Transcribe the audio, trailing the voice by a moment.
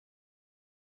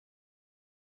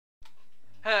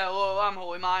Hello, I'm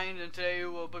Holy Mind, and today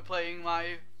we'll be playing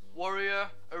my Warrior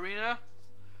Arena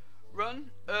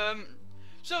run.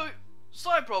 So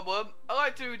slight problem. I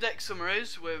like to do deck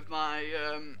summaries with my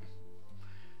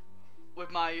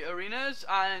arenas,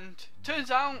 and turns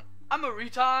out I'm a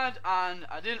retard and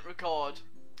I didn't record.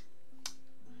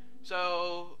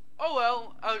 So oh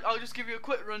well, I'll just give you a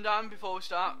quick rundown before we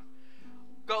start.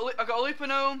 I got a Leaper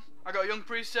Gnome, I got a Young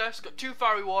Priestess, got 2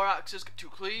 Fiery War Axes, got 2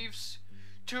 Cleaves,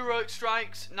 2 Heroic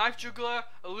Strikes, Knife Juggler,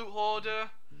 a Loot Hoarder,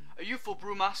 a Youthful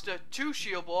Brewmaster, 2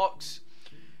 Shield Blocks,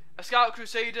 a Scout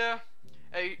Crusader,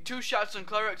 2 Shatterstone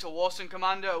Clerics, a Warstone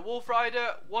Commander, a Wolf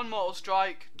Rider, 1 Mortal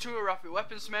Strike, 2 Rapid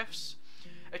Weaponsmiths,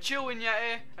 a Chillwind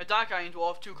Yeti, a Dark Iron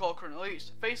Dwarf, 2 Corcoran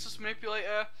Elites, Faceless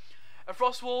Manipulator, a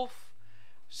Frost Wolf,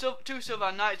 2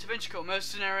 Silver Knights, a Venture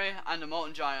Mercenary, and a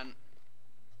Molten Giant.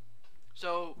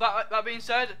 So that being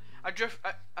said, there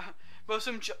were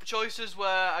some choices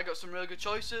where I got some really good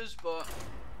choices, but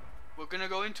we're gonna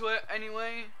go into it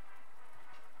anyway.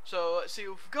 So let's see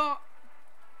what we've got.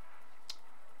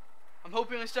 I'm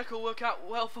hoping this deck will work out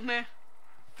well for me.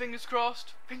 Fingers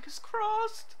crossed. Fingers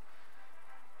crossed.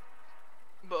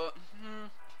 But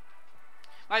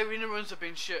my arena runs have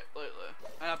been shit lately,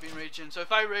 and I've been raging. So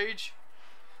if I rage,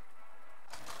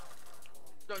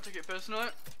 don't take it personally.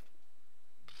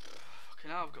 Fucking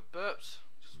hell, I've got burps.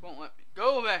 Just won't let me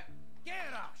go away.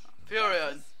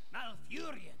 Furion.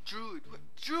 Druid.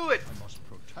 Druid. I must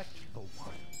protect the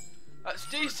wild. That's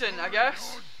decent, I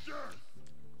guess.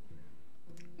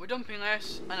 We're dumping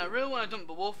this, and I really want to dump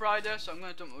the Wolf Rider, so I'm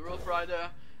going to dump the Wolf Rider.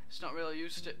 It's not really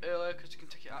used it earlier because you can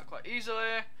take it out quite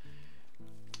easily.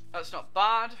 That's not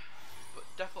bad, but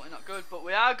definitely not good. But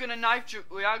we are going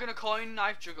to coin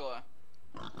Knife Juggler.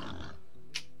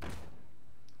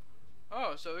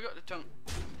 Oh, so we got the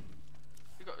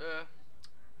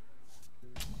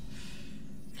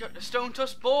Stone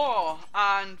Tusk Boar,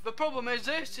 and the problem is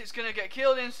this: it's gonna get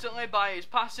killed instantly by his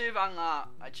passive and that,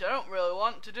 which I don't really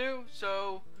want to do.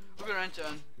 So we're gonna end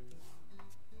turn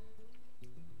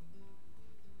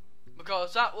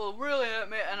because that will really hurt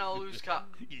me, and I'll lose card.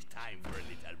 It's time for a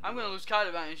little. I'm gonna lose card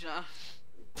advantage now,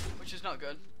 which is not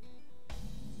good.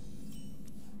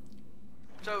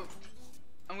 So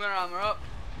I'm gonna armor up.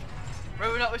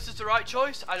 Whether or not this is the right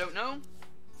choice, I don't know,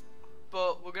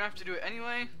 but we're gonna have to do it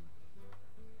anyway.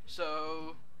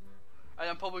 So, and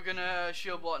I'm probably gonna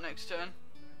shield block next turn.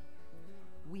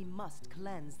 We must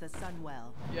cleanse the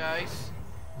Sunwell. Yes.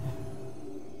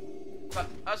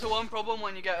 That's the one problem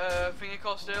when you get a finger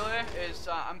cost earlier, is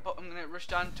I'm gonna rush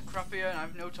down to crappier and I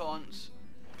have no taunts.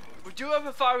 We do have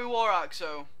a Fiery War Axe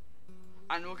though,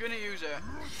 and we're gonna use it.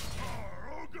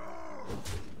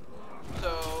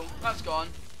 So that's gone.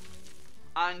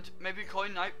 And maybe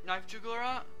coin Knife Juggler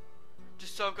out,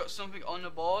 just so I've got something on the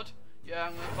board. Yeah,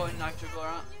 I'm gonna coin Knife Juggler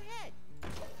out,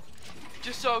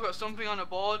 just so I've got something on the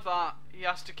board that he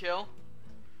has to kill.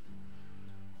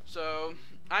 So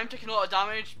I'm taking a lot of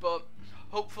damage, but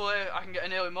hopefully I can get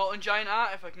an early Molten Giant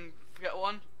out if I can get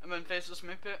one, and then Faceless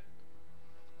Muppet.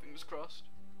 Fingers crossed.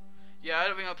 Yeah, I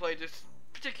don't think I played this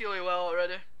particularly well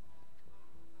already.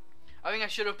 I think I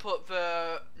should have put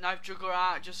the Knife Juggler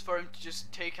out just for him to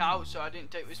just take out, so I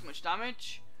didn't take this much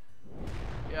damage.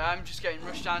 Yeah, I'm just getting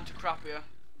rushed down to crappier,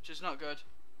 which is not good.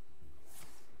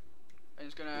 And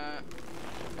he's gonna...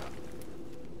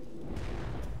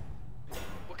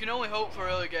 We can only hope for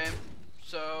early game.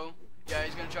 So, yeah,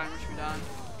 he's gonna try and rush me down.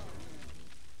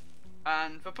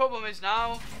 And the problem is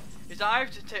now, is that I have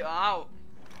to take that out,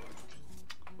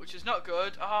 which is not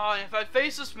good. Oh, and if I had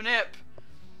Faceless Manip,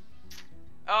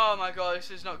 oh my god, this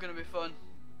is not gonna be fun.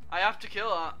 I have to kill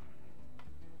that,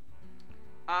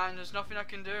 and there's nothing I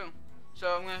can do.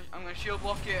 So I'm gonna shield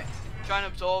block it, try and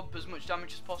absorb as much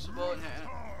damage as possible, and hit it.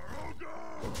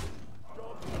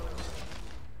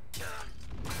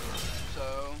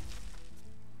 So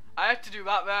I had to do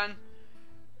that then,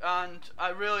 and I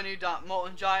really need that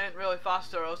Molten Giant really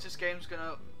fast, or else this game's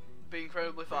gonna be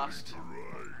incredibly fast.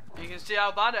 You can see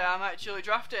how bad I am actually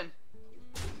drafting.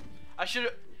 I should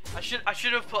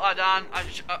have put that down.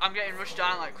 I'm getting rushed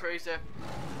down like crazy.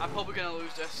 I'm probably gonna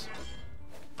lose this.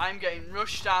 I'm getting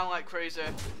rushed down like crazy,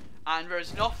 and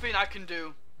there's nothing I can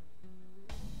do.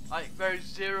 Like, there's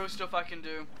zero stuff I can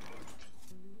do.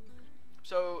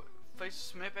 So,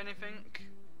 Faceless Smip, anything?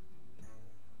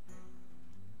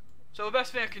 So the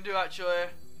best thing I can do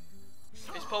actually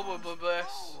is probably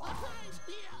this,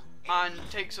 and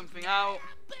take something out.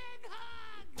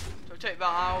 So take that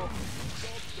out.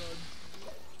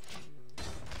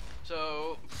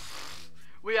 So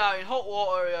we are in hot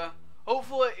water here.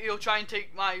 Hopefully he'll try and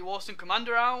take my Warstone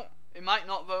Commander out. It might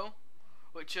not though,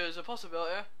 which is a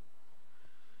possibility.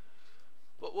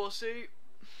 But we'll see.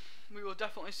 We will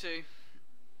definitely see.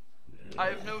 I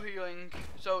have no healing,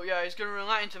 so yeah, he's gonna run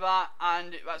right into that,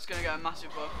 and that's gonna get a massive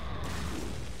buff.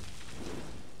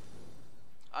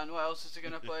 And what else is he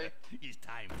gonna play? It's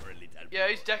time for a little. Yeah,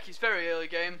 his deck is very early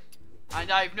game,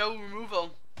 and I have no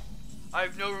removal. I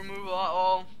have no removal at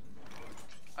all,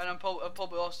 and I've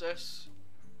probably lost this.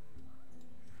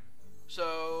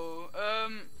 So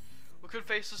we could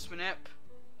face the Smanip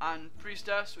and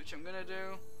Priestess, which I'm gonna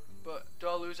do, but do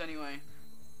I lose anyway?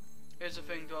 Here's the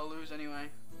thing: do I lose anyway?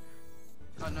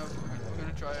 I know we're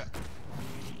gonna try it.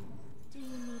 Do you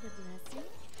need a blessing?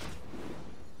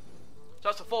 So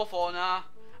that's a 4/4 now,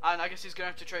 and I guess he's gonna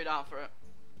have to trade out for it.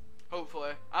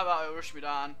 Hopefully. How about he'll rush me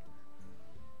down?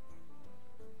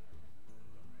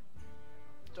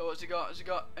 So what's he got? Has he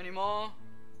got any more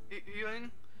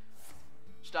healing?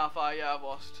 Starfire, yeah, I've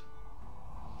lost.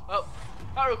 Well,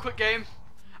 that was a quick game.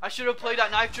 I should have played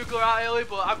that Knife Juggler out early,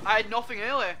 but I had nothing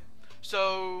early.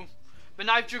 So the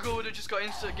Knife Juggler would have just got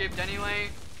instant gibbed anyway.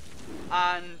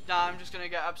 And now I'm just gonna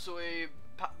get absolutely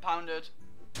pounded.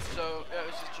 So yeah, it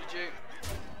was just GG.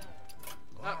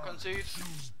 Oh, concede.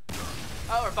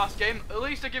 That was a fast game. At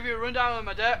least I give you a rundown of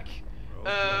my deck.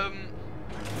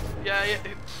 Yeah,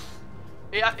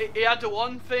 he had the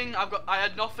one thing. I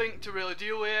had nothing to really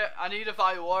deal with. I need a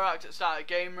Fire War Axe at the start of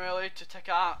the game really to take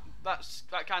out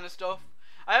that kind of stuff.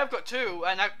 I have got two,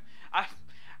 and I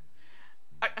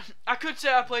could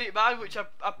say I played it bad, which I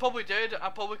probably did. I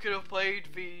probably could have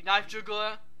played the Knife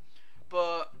Juggler,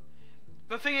 but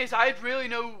the thing is, I had really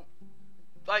no,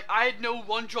 I had no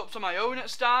one drops on my own at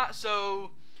start,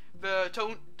 so the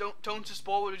tone to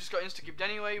Spore would have just got insta gibbed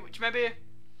anyway, which maybe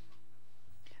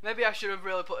I should have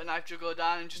really put a Knife Juggler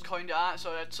down and just coined it out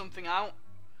so I had something out.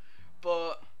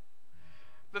 But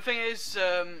the thing is,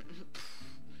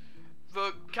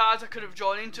 the cards I could have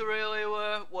drawn into really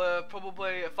were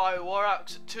probably a Fire War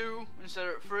Axe at 2 instead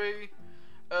of at 3.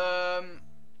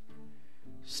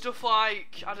 Stuff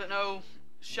like, I don't know,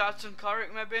 Shards and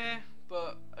Cleric maybe,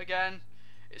 but again,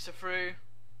 it's a 3.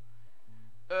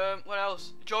 What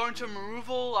else? Draw into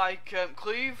removal like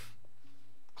Cleave.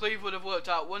 Cleave would have worked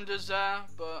out wonders there,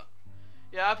 but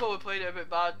yeah, I probably played it a bit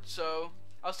bad, so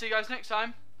I'll see you guys next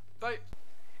time. Bye.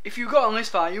 If you got on this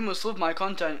far, you must love my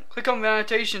content. Click on the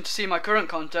annotation to see my current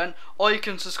content, or you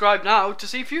can subscribe now to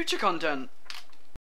see future content.